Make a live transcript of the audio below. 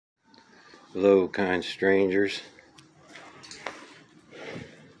Hello, kind strangers.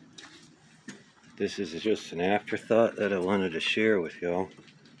 This is just an afterthought that I wanted to share with y'all.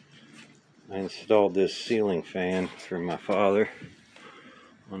 I installed this ceiling fan for my father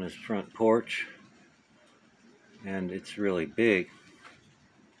on his front porch, and it's really big.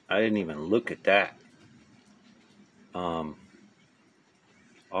 I didn't even look at that. All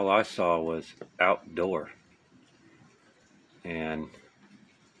I saw was outdoor, and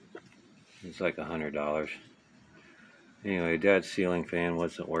it's like $100. Anyway, Dad's ceiling fan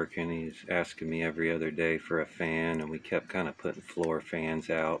wasn't working. He's asking me every other day for a fan, and we kept kind of putting floor fans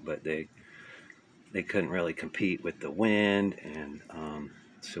out, but they couldn't really compete with the wind, and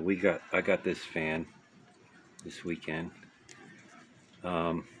so I got this fan this weekend.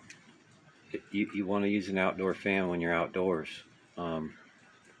 You want to use an outdoor fan when you're outdoors,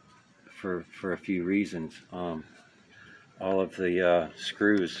 for a few reasons. All of the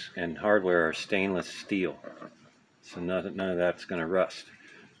screws and hardware are stainless steel, so none of that's going to rust.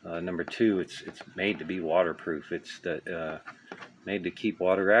 Number two, it's made to be waterproof. It's made to keep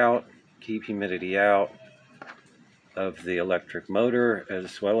water out, keep humidity out of the electric motor,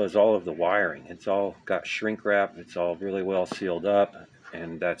 as well as all of the wiring. It's all got shrink wrap. It's all really well sealed up,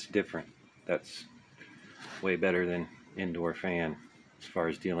 and that's different. That's way better than indoor fan as far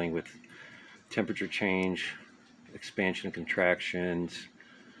as dealing with temperature change, expansion and contractions,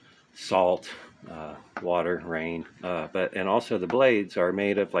 salt, water, rain, and also the blades are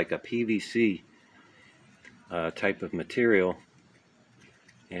made of like a PVC type of material,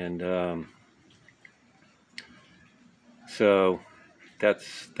 and so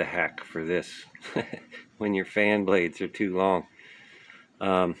that's the hack for this. When your fan blades are too long,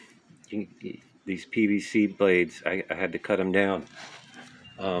 these PVC blades, I had to cut them down,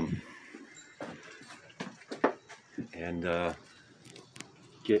 and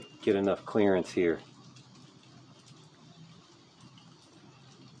get enough clearance here.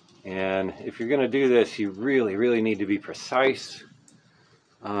 And if you're going to do this, you really need to be precise.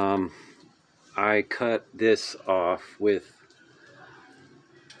 I cut this off with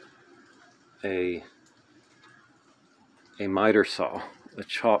a miter saw, a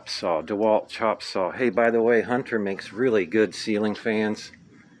chop saw, DeWalt chop saw. Hey, by the way, Hunter makes really good ceiling fans.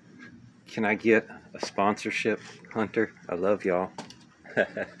 Can I get a sponsorship, Hunter? I love y'all.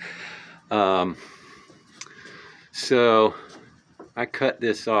 So I cut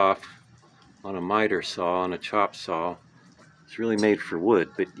this off on a miter saw, on a chop saw. It's really made for wood,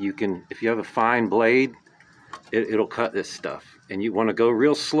 but you can, if you have a fine blade, it'll cut this stuff. And you want to go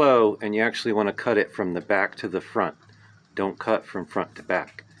real slow, and you actually want to cut it from the back to the front. Don't cut from front to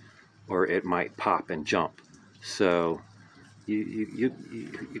back, or it might pop and jump. So you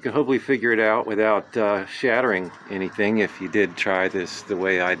can hopefully figure it out without shattering anything if you did try this the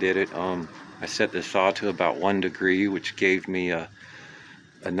way I did it. I set the saw to about 1 degree, which gave me a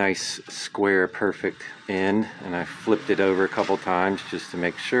nice square perfect end, and I flipped it over a couple times just to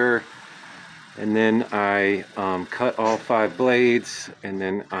make sure. And then I cut all 5 blades, and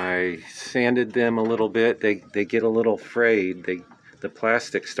then I sanded them a little bit. They get a little frayed. The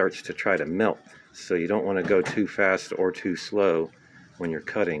plastic starts to try to melt, so you don't want to go too fast or too slow when you're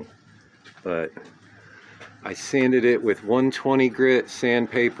cutting. But I sanded it with 120 grit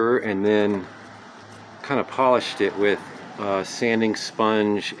sandpaper, and then kind of polished it with sanding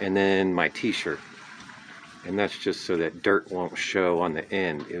sponge, and then my t-shirt. And that's just so that dirt won't show on the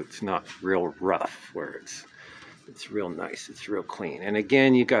end. It's not real rough, where it's real nice, it's real clean. And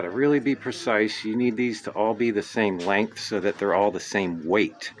again, you got to really be precise. You need these to all be the same length so that they're all the same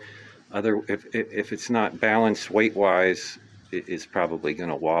weight. If it's not balanced weight wise, it is probably going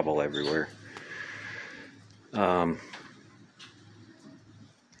to wobble everywhere.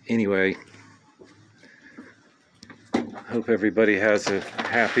 Anyway, hope everybody has a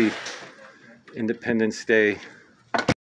happy Independence Day